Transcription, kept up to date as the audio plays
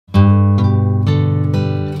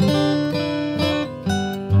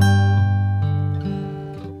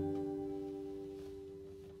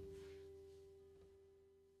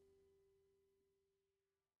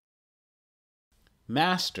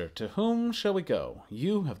Master, to whom shall we go?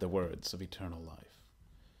 You have the words of eternal life.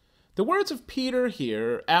 The words of Peter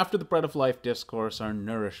here, after the Bread of Life discourse, are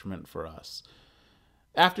nourishment for us.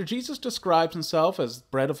 After Jesus describes himself as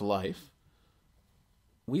bread of life,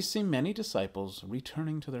 we see many disciples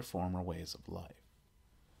returning to their former ways of life.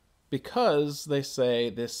 Because, they say,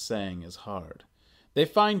 this saying is hard. They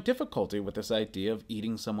find difficulty with this idea of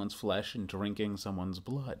eating someone's flesh and drinking someone's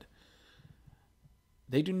blood.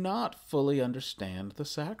 They do not fully understand the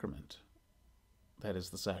sacrament. That is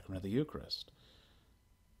the sacrament of the Eucharist.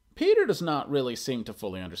 Peter does not really seem to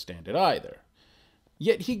fully understand it either.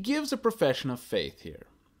 Yet he gives a profession of faith here.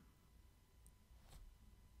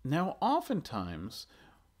 Now, oftentimes,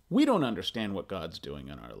 we don't understand what God's doing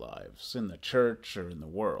in our lives, in the church or in the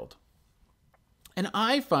world. And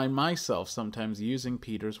I find myself sometimes using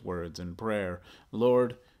Peter's words in prayer.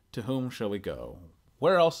 Lord, to whom shall we go?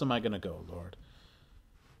 Where else am I going to go, Lord?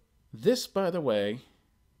 This, by the way,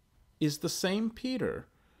 is the same Peter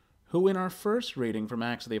who in our first reading from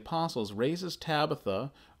Acts of the Apostles raises Tabitha,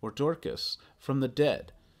 or Dorcas, from the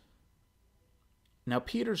dead. Now,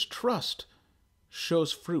 Peter's trust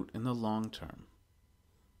shows fruit in the long term.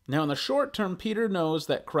 Now, in the short term, Peter knows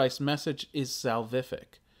that Christ's message is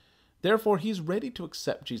salvific. Therefore, he's ready to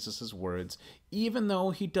accept Jesus' words, even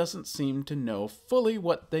though he doesn't seem to know fully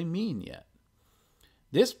what they mean yet.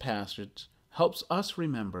 This passage helps us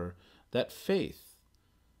remember that faith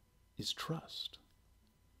is trust.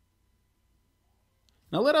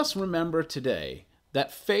 Now let us remember today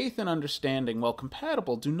that faith and understanding, while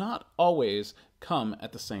compatible, do not always come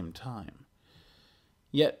at the same time.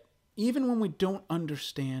 Yet, even when we don't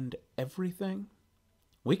understand everything,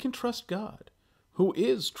 we can trust God, who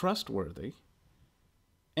is trustworthy,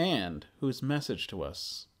 and whose message to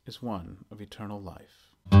us is one of eternal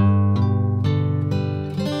life.